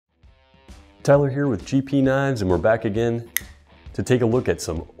Tyler here with GPKNIVES, and we're back again to take a look at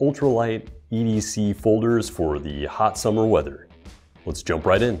some ultralight EDC folders for the hot summer weather. Let's jump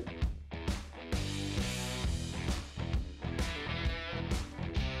right in.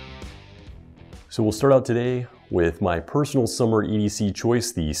 So we'll start out today with my personal summer EDC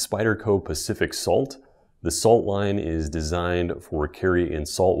choice, the Spyderco Pacific Salt. The Salt line is designed for carry in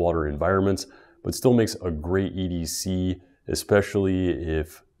saltwater environments, but still makes a great EDC, especially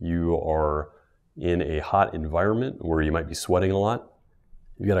if you are in a hot environment where you might be sweating a lot.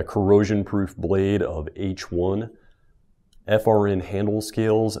 You've got a corrosion-proof blade of H1, FRN handle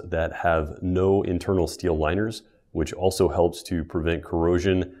scales that have no internal steel liners, which also helps to prevent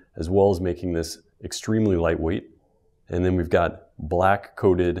corrosion, as well as making this extremely lightweight. And then we've got black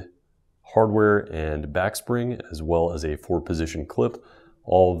coated hardware and backspring, as well as a 4-position clip.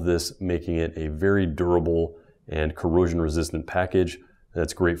 All of this making it a very durable and corrosion-resistant package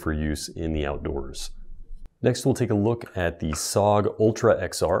that's great for use in the outdoors. Next, we'll take a look at the SOG Ultra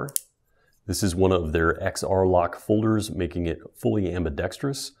XR. This is one of their XR lock folders, making it fully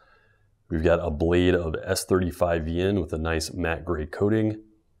ambidextrous. We've got a blade of S35VN with a nice matte gray coating,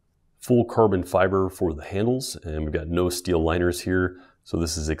 full carbon fiber for the handles, and we've got no steel liners here, so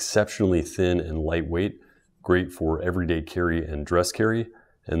this is exceptionally thin and lightweight, great for everyday carry and dress carry.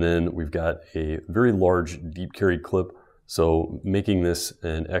 And then we've got a very large deep carry clip, so making this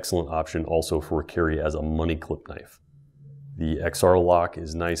an excellent option also for carry as a money clip knife. The XR lock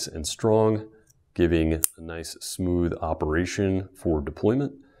is nice and strong, giving a nice smooth operation for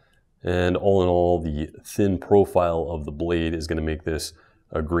deployment. And all in all, the thin profile of the blade is going to make this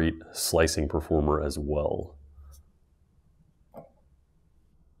a great slicing performer as well.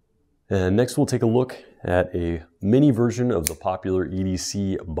 And next we'll take a look at a mini version of the popular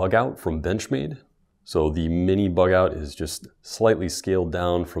EDC Bugout from Benchmade. So the mini Bugout is just slightly scaled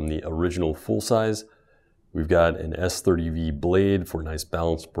down from the original full size. We've got an S30V blade for nice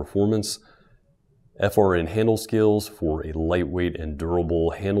balanced performance, FRN handle scales for a lightweight and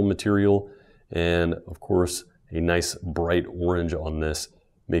durable handle material, and of course a nice bright orange on this,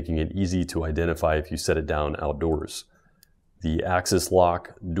 making it easy to identify if you set it down outdoors. The axis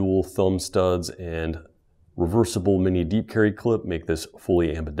lock, dual thumb studs, and reversible mini deep carry clip make this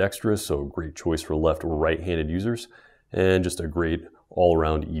fully ambidextrous, so great choice for left or right-handed users, and just a great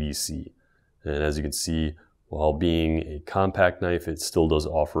all-around EDC. And as you can see, while being a compact knife, it still does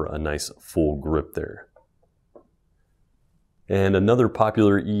offer a nice full grip there. And another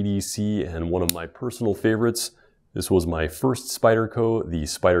popular EDC and one of my personal favorites, this was my first Spyderco, the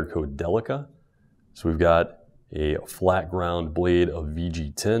Spyderco Delica. So we've got a flat ground blade of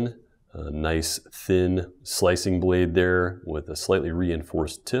VG10, a nice thin slicing blade there with a slightly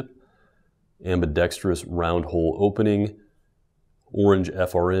reinforced tip, ambidextrous round hole opening, orange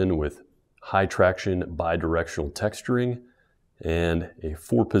FRN with high traction bidirectional texturing, and a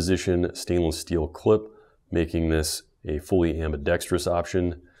 4-position stainless steel clip, making this a fully ambidextrous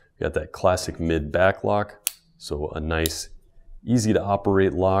option. We got that classic mid-back lock, so a nice, easy to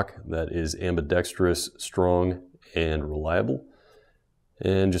operate lock that is ambidextrous, strong, and reliable.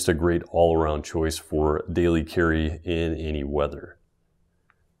 And just a great all-around choice for daily carry in any weather.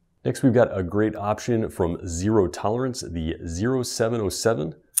 Next, we've got a great option from Zero Tolerance, the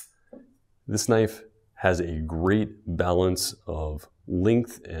 0707. This knife has a great balance of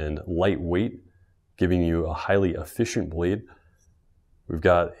length and lightweight, giving you a highly efficient blade. We've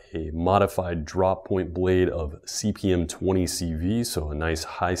got a modified drop point blade of CPM 20 CV, so a nice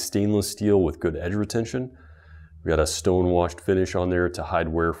high stainless steel with good edge retention. We've got a stone-washed finish on there to hide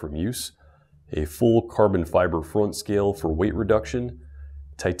wear from use, a full carbon fiber front scale for weight reduction,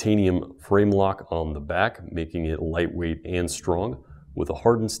 titanium frame lock on the back, making it lightweight and strong, with a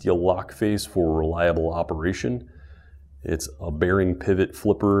hardened steel lock face for reliable operation. It's a bearing pivot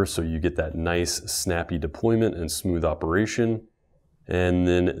flipper, so you get that nice snappy deployment and smooth operation. And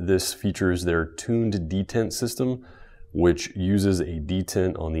then this features their tuned detent system, which uses a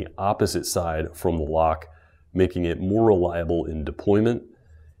detent on the opposite side from the lock, making it more reliable in deployment.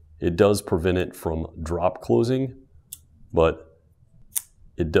 It does prevent it from drop closing, but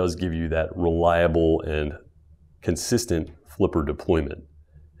it does give you that reliable and consistent flipper deployment.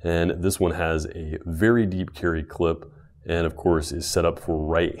 And this one has a very deep carry clip, and of course is set up for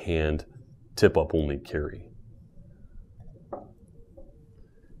right hand tip up only carry.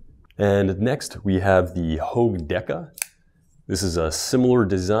 And next we have the Hogue Deka. This is a similar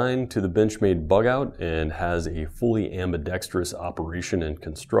design to the Benchmade Bugout and has a fully ambidextrous operation and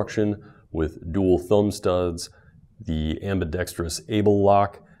construction with dual thumb studs, the ambidextrous able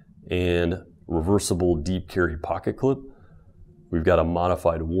lock, and reversible deep carry pocket clip. We've got a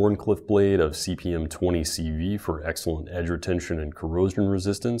modified Wharncliffe blade of CPM 20 CV for excellent edge retention and corrosion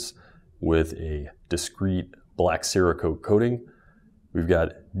resistance with a discrete black Cerakote coating. We've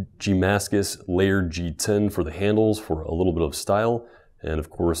got Damascus layered G10 for the handles for a little bit of style, and of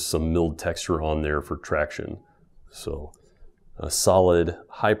course some milled texture on there for traction. So a solid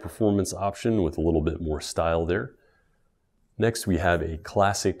high performance option with a little bit more style there. Next we have a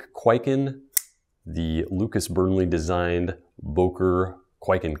classic Kwaiken, the Lucas Burnley designed Boker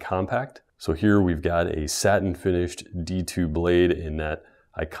Kwaiken Compact. So here we've got a satin finished D2 blade in that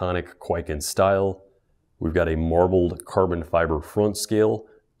iconic Kwaiken style. We've got a marbled carbon fiber front scale,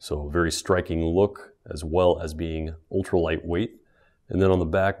 so a very striking look as well as being ultra lightweight. And then on the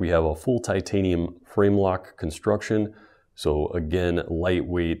back we have a full titanium frame lock construction. So again,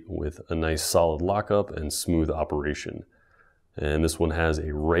 lightweight with a nice solid lockup and smooth operation. And this one has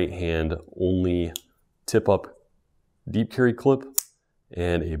a right hand only tip up deep carry clip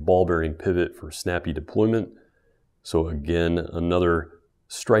and a ball bearing pivot for snappy deployment. So again, another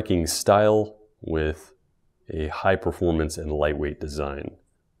striking style with a high performance and lightweight design.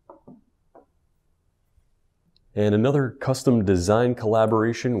 And another custom design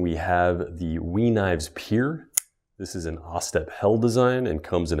collaboration, we have the WeKnives Pier. This is an Ostep Hell design and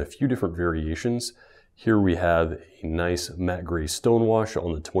comes in a few different variations. Here we have a nice matte gray stonewash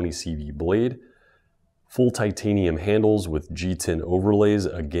on the 20 CV blade, full titanium handles with G10 overlays,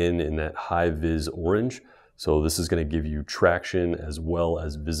 again in that High-Vis orange. So this is going to give you traction as well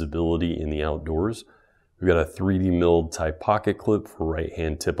as visibility in the outdoors. We've got a 3D milled type pocket clip for right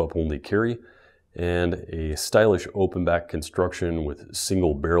hand tip up only carry, and a stylish open back construction with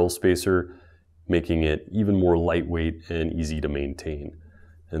single barrel spacer, making it even more lightweight and easy to maintain.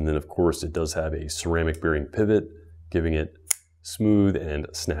 And then of course it does have a ceramic bearing pivot, giving it smooth and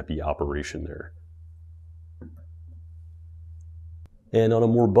snappy operation there. And on a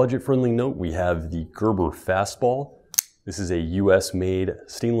more budget-friendly note, we have the Gerber Fastball. This is a US-made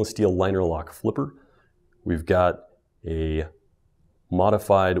stainless steel liner lock flipper. We've got a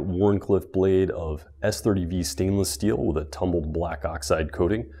modified Wharncliffe blade of S30V stainless steel with a tumbled black oxide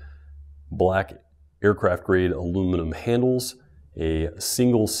coating, black aircraft grade aluminum handles, a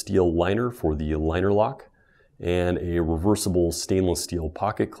single steel liner for the liner lock, and a reversible stainless steel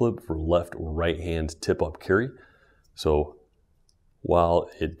pocket clip for left or right hand tip up carry. So while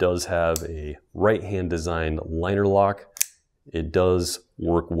it does have a right hand designed liner lock, it does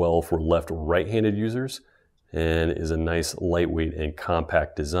work well for left or right handed users and is a nice lightweight and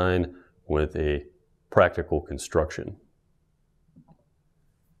compact design with a practical construction.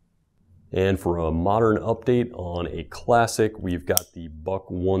 And for a modern update on a classic, we've got the Buck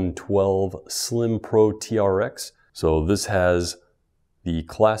 112 Slim Pro TRX. So this has the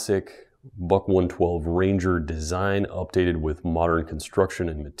classic Buck 112 Ranger design updated with modern construction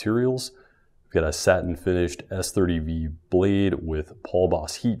and materials. We've got a satin finished S30V blade with Paul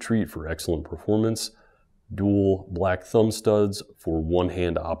Boss heat treat for excellent performance, dual black thumb studs for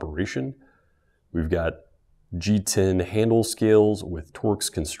one-hand operation. We've got G10 handle scales with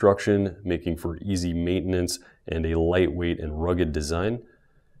Torx construction, making for easy maintenance and a lightweight and rugged design.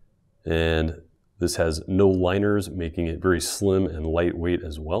 And this has no liners, making it very slim and lightweight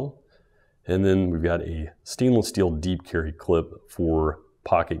as well. And then we've got a stainless steel deep carry clip for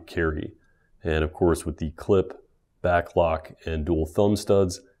pocket carry. And of course with the clip, back lock, and dual thumb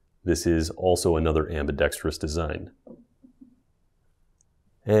studs, this is also another ambidextrous design.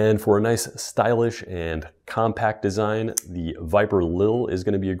 And for a nice stylish and compact design, the Viper Lille is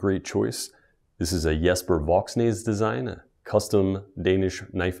going to be a great choice. This is a Jesper Voxnaes design, a custom Danish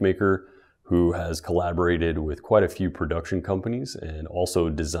knife maker who has collaborated with quite a few production companies and also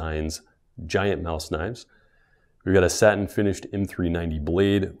designs GiantMouse knives. We've got a satin finished M390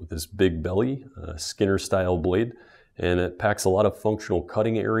 blade with this big belly, a Skinner style blade, and it packs a lot of functional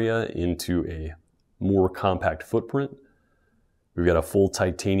cutting area into a more compact footprint. We've got a full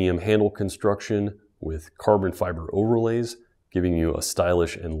titanium handle construction with carbon fiber overlays, giving you a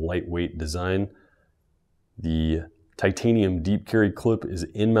stylish and lightweight design. The titanium deep carry clip is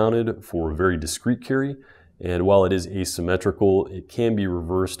in-mounted for very discreet carry, and while it is asymmetrical, it can be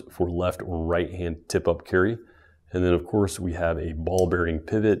reversed for left or right hand tip-up carry. And then of course we have a ball bearing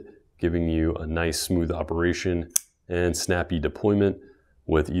pivot, giving you a nice smooth operation and snappy deployment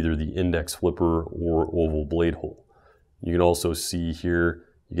with either the index flipper or oval blade hole. You can also see here,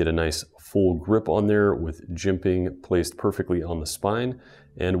 you get a nice full grip on there with jimping placed perfectly on the spine.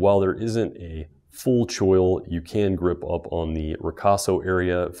 And while there isn't a full choil, you can grip up on the ricasso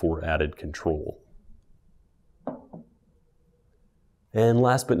area for added control. And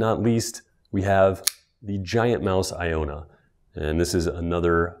last but not least, we have the GiantMouse Iona. And this is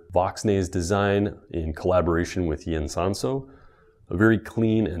another Voxnays design in collaboration with Yen Sanso. A very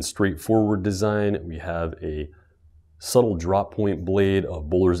clean and straightforward design. We have a subtle drop point blade of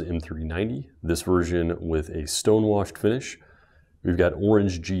Böhler's M390, this version with a stonewashed finish. We've got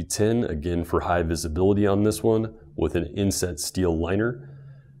orange G10, again for high visibility on this one, with an inset steel liner.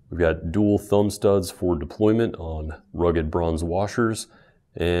 We've got dual thumb studs for deployment on rugged bronze washers,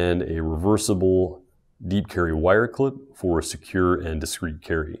 and a reversible deep carry wire clip for secure and discreet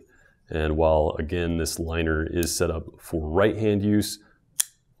carry. And while again this liner is set up for right-hand use,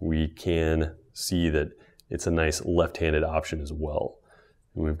 we can see that it's a nice left-handed option as well.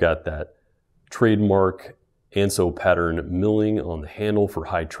 And we've got that trademark Anso pattern milling on the handle for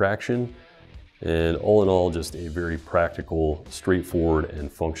high traction. And all in all, just a very practical, straightforward,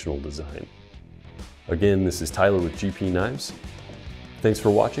 and functional design. Again, this is Tyler with GPKNIVES. Thanks for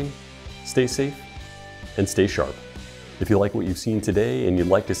watching. Stay safe and stay sharp. If you like what you've seen today and you'd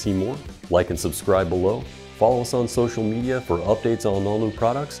like to see more, like and subscribe below. Follow us on social media for updates on all new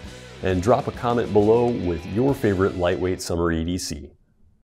products, and drop a comment below with your favorite lightweight summer EDC.